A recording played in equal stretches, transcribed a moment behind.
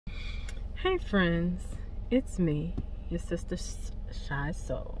Hey friends, it's me, your sister Shy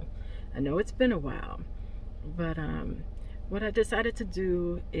Soul. I know it's been a while, but what I decided to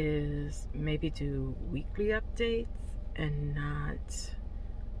do is maybe do weekly updates and not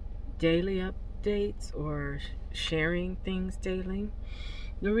daily updates or sharing things daily.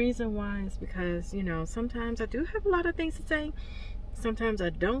 The reason why is because, sometimes I do have a lot of things to say, sometimes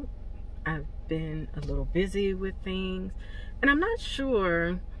I don't. I've been a little busy with things, and I'm not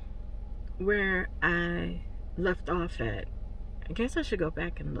sure where I left off at. I guess I should go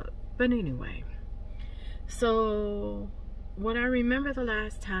back and look. But anyway, so what I remember the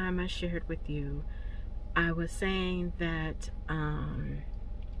last time I shared with you, I was saying that I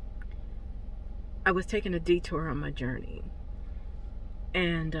was taking a detour on my journey,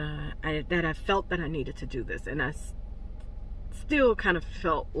 and I felt that I needed to do this, and I still kind of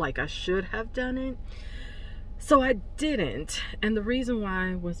felt like I should have done it. So I didn't, and the reason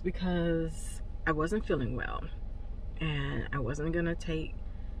why was because I wasn't feeling well, and I wasn't gonna take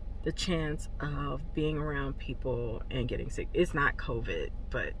the chance of being around people and getting sick. It's not COVID,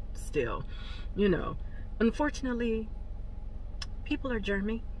 but still, unfortunately, people are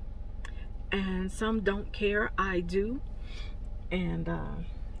germy, and some don't care. I do, and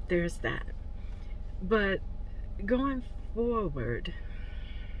there's that. But going forward,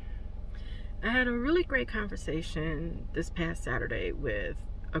 I had a really great conversation this past Saturday with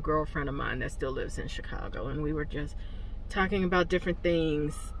a girlfriend of mine that still lives in Chicago, and we were just talking about different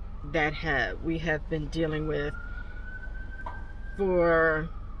things that we have been dealing with for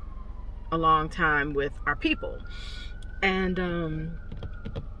a long time with our people. And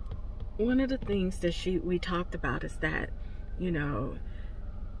one of the things that we talked about is that,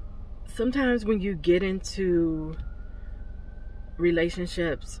 sometimes when you get into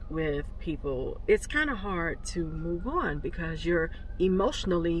relationships with people, it's kind of hard to move on because you're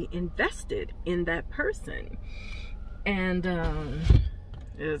emotionally invested in that person. And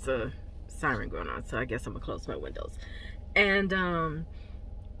there's a siren going on, so I guess I'm gonna close my windows. And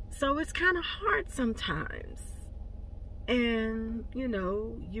so it's kind of hard sometimes, and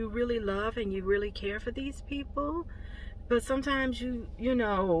you really love and you really care for these people, but sometimes you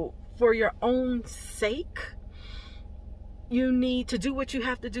for your own sake, you need to do what you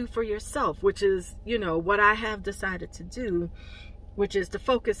have to do for yourself, which is, what I have decided to do, which is to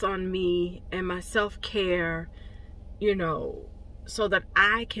focus on me and my self-care, so that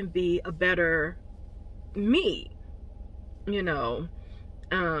I can be a better me,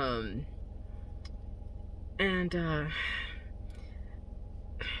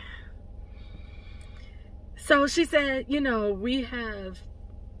 so she said, we have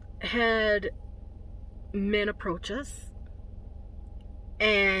had men approach us,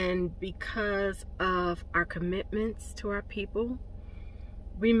 and because of our commitments to our people,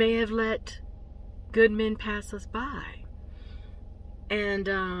 we may have let good men pass us by.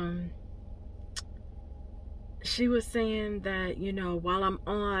 And she was saying that, while I'm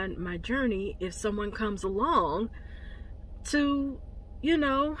on my journey, if someone comes along to,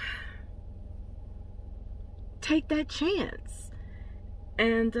 take that chance.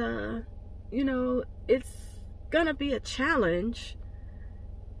 And, it's gonna be a challenge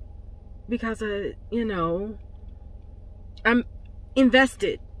because I'm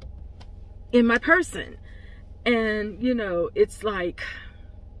invested in my person, and it's like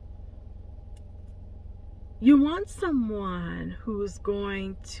you want someone who's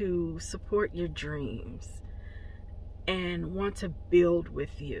going to support your dreams and want to build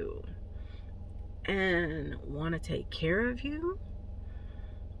with you and want to take care of you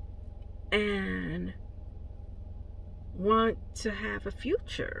and want to have a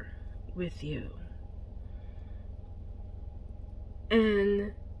future with you.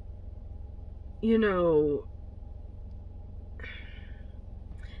 And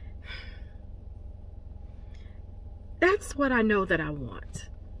that's what I know that I want.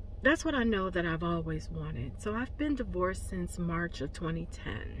 That's what I know that I've always wanted. So I've been divorced since March of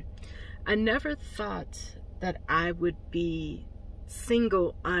 2010. I never thought that I would be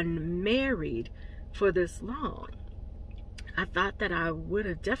single, unmarried for this long. I thought that I would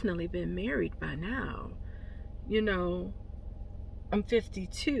have definitely been married by now. I'm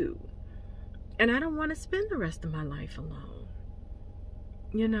 52, and I don't want to spend the rest of my life alone.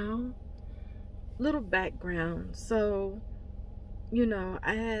 Little background. So,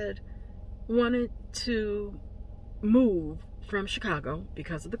 I had wanted to move from Chicago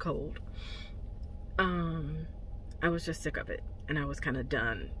because of the cold. I was just sick of it, and I was kind of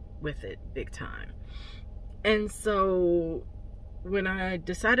done with it big time. And so when I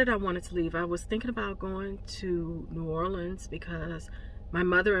decided I wanted to leave, I was thinking about going to New Orleans because My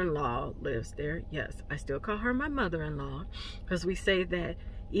mother-in-law lives there. Yes, I still call her my mother-in-law, because we say that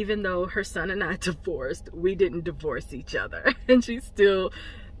even though her son and I divorced, we didn't divorce each other. And she's still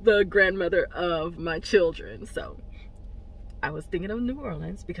the grandmother of my children. So I was thinking of New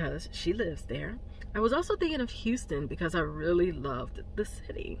Orleans because she lives there. I was also thinking of Houston because I really loved the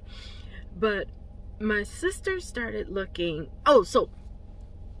city. But my sister started looking, oh, so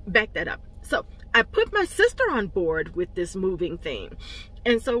back that up. So I put my sister on board with this moving thing.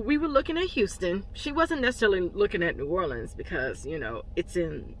 And so we were looking at Houston. She wasn't necessarily looking at New Orleans because, you know, it's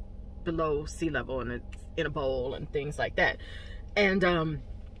in below sea level and it's in a bowl and things like that. And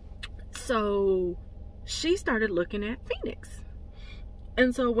so she started looking at Phoenix.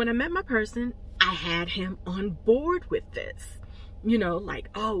 And so when I met my person, I had him on board with this. You know, like,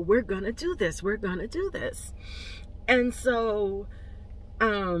 oh, we're gonna do this. We're gonna do this. And so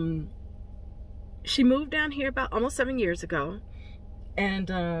she moved down here about almost 7 years ago.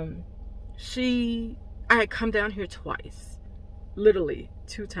 And I had come down here twice. Literally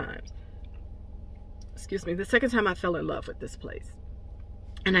 2 times. Excuse me. The second time I fell in love with this place.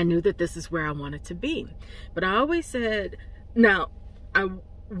 And I knew that this is where I wanted to be. But I always said, now, I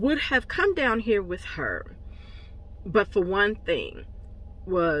would have come down here with her. But for one thing,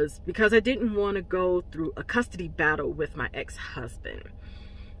 was because I didn't want to go through a custody battle with my ex-husband.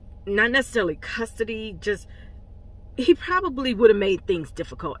 Not necessarily custody, just he probably would have made things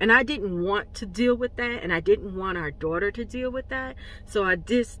difficult. And I didn't want to deal with that. And I didn't want our daughter to deal with that. So I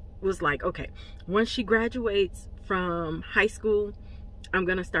just was like, okay, once she graduates from high school, I'm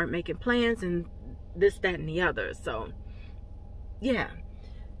going to start making plans and this, that, and the other. So, yeah.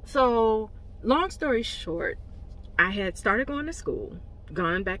 So, long story short, I had started going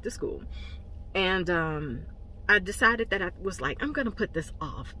back to school. And I decided that I was like, I'm going to put this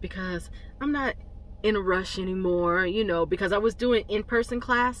off because I'm not in a rush anymore, you know, because I was doing in-person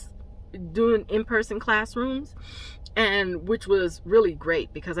classrooms, and which was really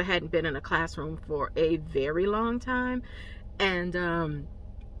great because I hadn't been in a classroom for a very long time. And then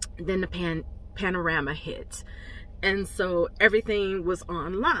the panorama hit. And so everything was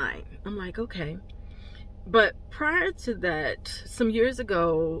online. I'm like, okay. But prior to that, some years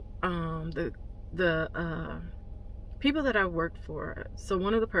ago, the people that I worked for, so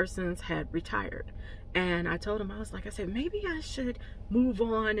one of the persons had retired. And I told him, I said, maybe I should move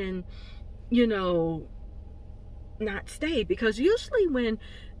on and, you know, not stay. Because usually when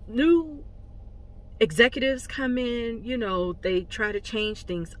new executives come in, you know, they try to change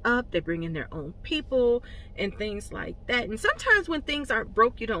things up. They bring in their own people and things like that. And sometimes when things aren't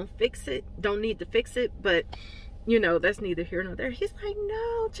broke, you don't need to fix it. But, you know, that's neither here nor there. He's like,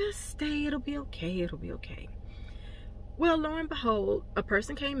 no, just stay. It'll be okay. It'll be okay. Well, lo and behold, a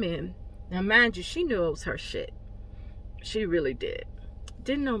person came in. Now, mind you, she knew it was her shit. She really did.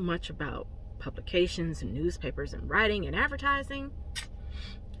 Didn't know much about publications and newspapers and writing and advertising.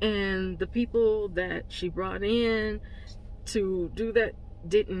 And the people that she brought in to do that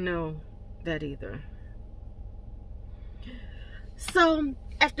didn't know that either. So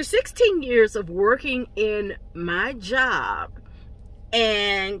after 16 years of working in my job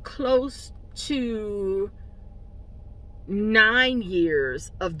and close to 9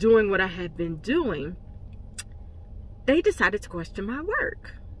 years of doing what I had been doing, they decided to question my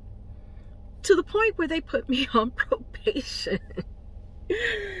work to the point where they put me on probation.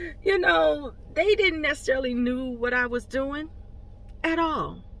 You know, they didn't necessarily knew what I was doing at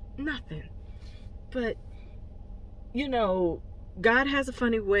all. Nothing. But, you know, God has a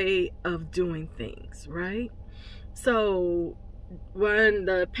funny way of doing things, right? So when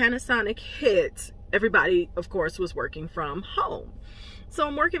the Panasonic hit, everybody, of course, was working from home. So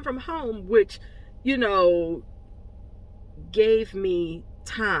I'm working from home, which, you know, gave me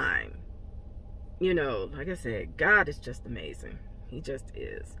time. You know, like I said, God is just amazing. He just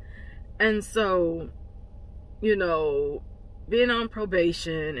is. And so, you know, being on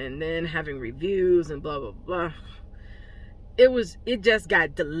probation and then having reviews and blah, blah, blah, it just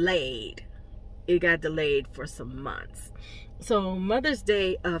got delayed. It got delayed for some months. So Mother's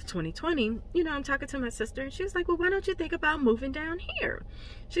Day of 2020, you know, I'm talking to my sister and she's like, well, why don't you think about moving down here?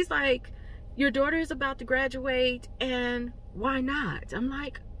 She's like, your daughter is about to graduate and why not? I'm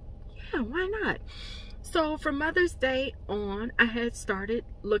like, yeah, why not? So from Mother's Day on, I had started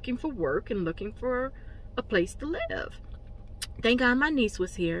looking for work and looking for a place to live. Thank God my niece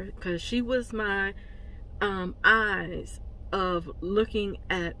was here because she was my eyes of looking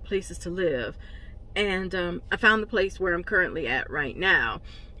at places to live. And I found the place where I'm currently at right now,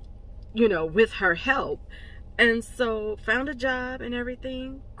 you know, with her help. And so found a job and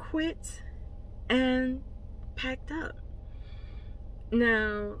everything, quit and packed up.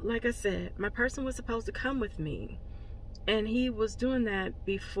 Now, like I said, my person was supposed to come with me, and he was doing that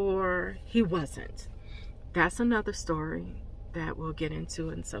before he wasn't. That's another story that we'll get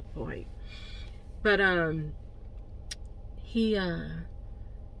into at some point. But he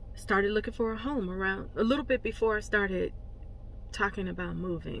started looking for a home around a little bit before I started talking about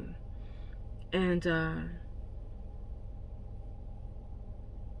moving. And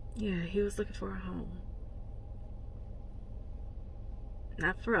yeah, he was looking for a home.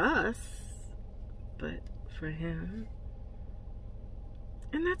 Not for us, but for him.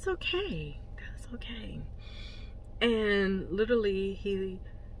 And that's okay. That's okay. And literally, he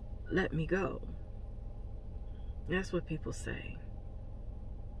let me go. That's what people say.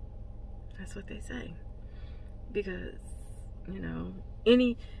 That's what they say. Because, you know,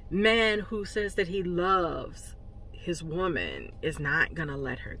 any man who says that he loves his woman is not gonna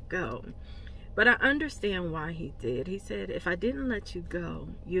let her go. But I understand why he did. He said, if I didn't let you go,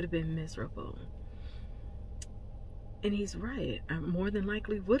 you'd have been miserable. And he's right. I more than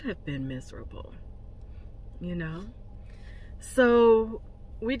likely would have been miserable, you know? So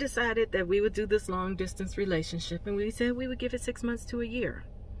we decided that we would do this long distance relationship, and we said we would give it 6 months to a year.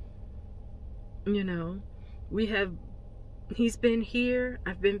 You know, he's been here,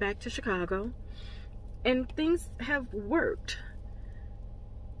 I've been back to Chicago, and things have worked.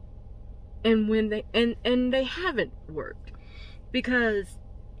 And when they haven't worked, because,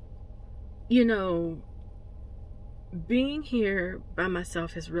 you know, being here by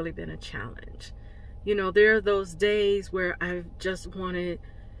myself has really been a challenge. You know, there are those days where I've just wanted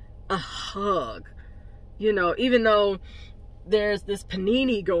a hug, you know, even though there's this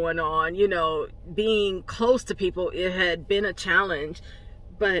panini going on, you know, being close to people, it had been a challenge,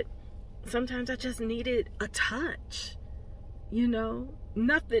 but sometimes I just needed a touch, you know,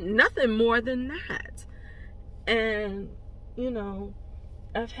 nothing more than that. And, you know,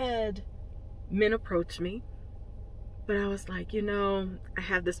 I've had men approach me, but I was like, you know, I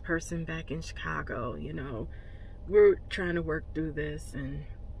have this person back in Chicago, you know, we're trying to work through this, and,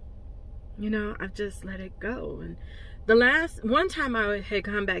 you know, I've just let it go. And one time I had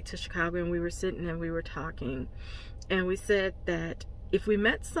come back to Chicago, and we were sitting and we were talking, and we said that if we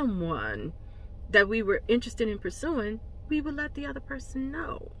met someone that we were interested in pursuing, we would let the other person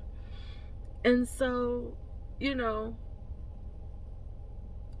know. And so, you know,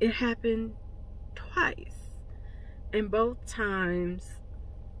 it happened twice. And both times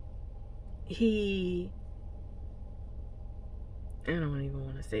I don't even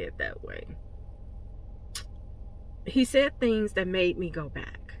want to say it that way. He said things that made me go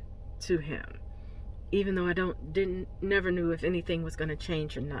back to him, even though I never knew if anything was going to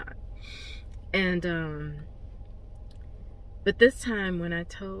change or not. And but this time when I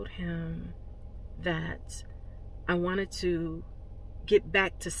told him that I wanted to get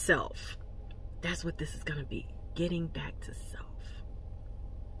back to self, that's what this is going to be. Getting back to self.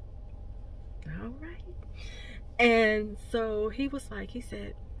 All right. And so he was like, he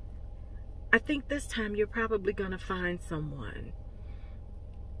said, I think this time you're probably going to find someone.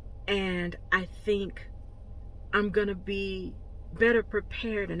 And I think I'm going to be better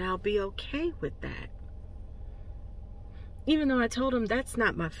prepared, and I'll be okay with that. Even though I told him that's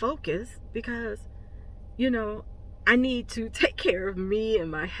not my focus, because, you know, I need to take care of me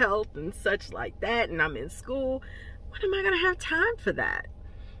and my health and such like that, and I'm in school. When am I going to have time for that?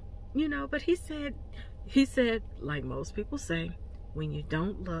 You know, but he said, like most people say, when you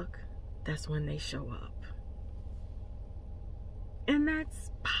don't look, that's when they show up. And that's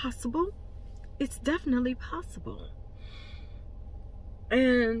possible. It's definitely possible.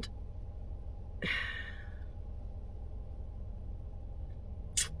 And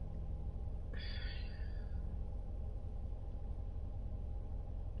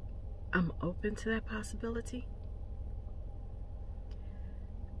I'm open to that possibility.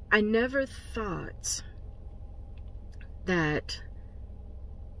 I never thought that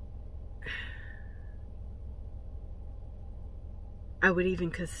I would even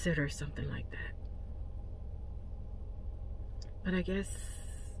consider something like that. But I guess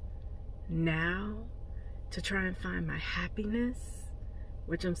now, to try and find my happiness,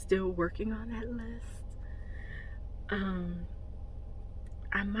 which I'm still working on that list,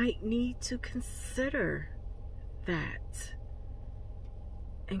 I might need to consider that,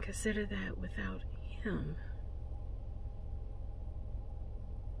 and consider that without him.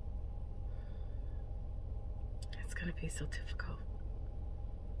 It's gonna be so difficult,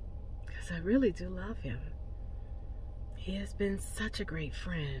 because I really do love him. He has been such a great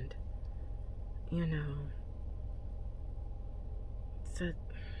friend, you know.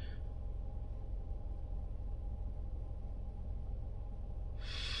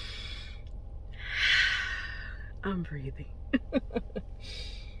 I'm breathing.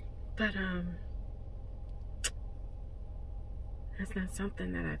 But that's not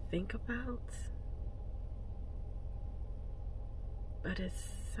something that I think about, but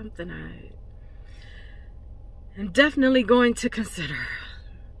it's something I am definitely going to consider.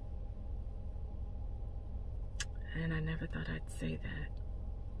 And I never thought I'd say that.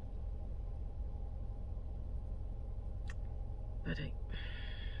 But I'm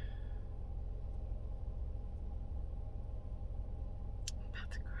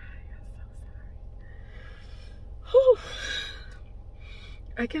about to cry. I'm so sorry. Whew.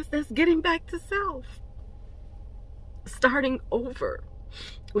 I guess that's getting back to self. Starting over.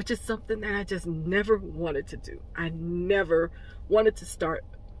 Which is something that I just never wanted to do. I never wanted to start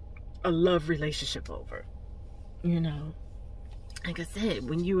a love relationship over. You know, like I said,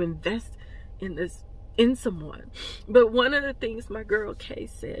 when you invest in someone. But one of the things my girl Kay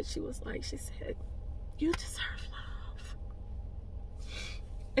said, she said, you deserve love.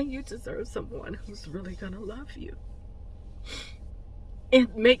 And you deserve someone who's really gonna love you.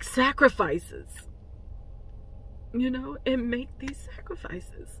 And make sacrifices. You know, and make these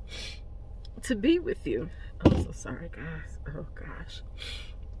sacrifices to be with you. I'm so sorry, guys. Oh gosh.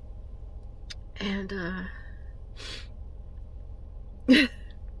 And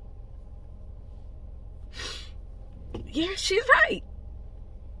yeah, she's right.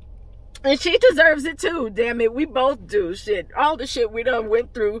 And she deserves it too. Damn it, we both do. Shit, all the shit we done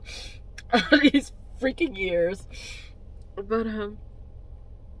went through all these freaking years. But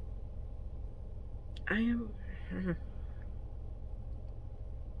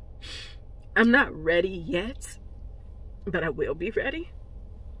I'm not ready yet, but I will be ready.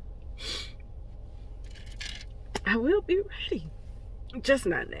 I will be ready. Just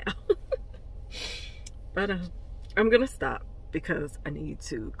not now. But I'm gonna stop because I need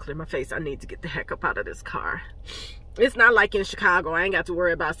to clear my face. I need to get the heck up out of this car. It's not like in Chicago. I ain't got to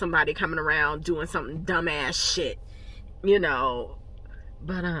worry about somebody coming around doing something dumbass shit, you know.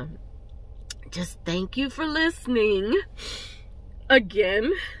 But just thank you for listening.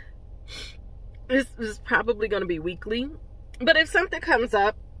 Again, this is probably gonna be weekly, but if something comes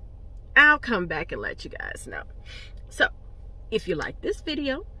up, I'll come back and let you guys know. So if you like this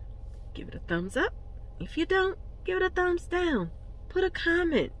video, give it a thumbs up. If you don't, give it a thumbs down. Put a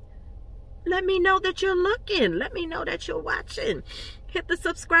comment. Let me know that you're looking. Let me know that you're watching. Hit the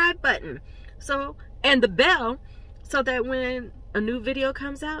subscribe button. And the bell, so that when a new video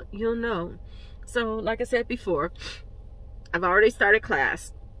comes out, you'll know. So like I said before, I've already started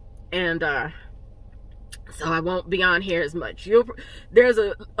class. And so I won't be on here as much. There's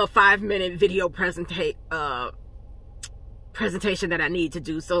a 5-minute video presentation that I need to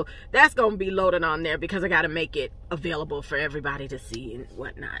do, so that's gonna be loaded on there because I got to make it available for everybody to see and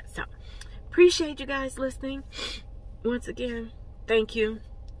whatnot. So appreciate you guys listening once again. Thank you.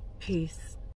 Peace.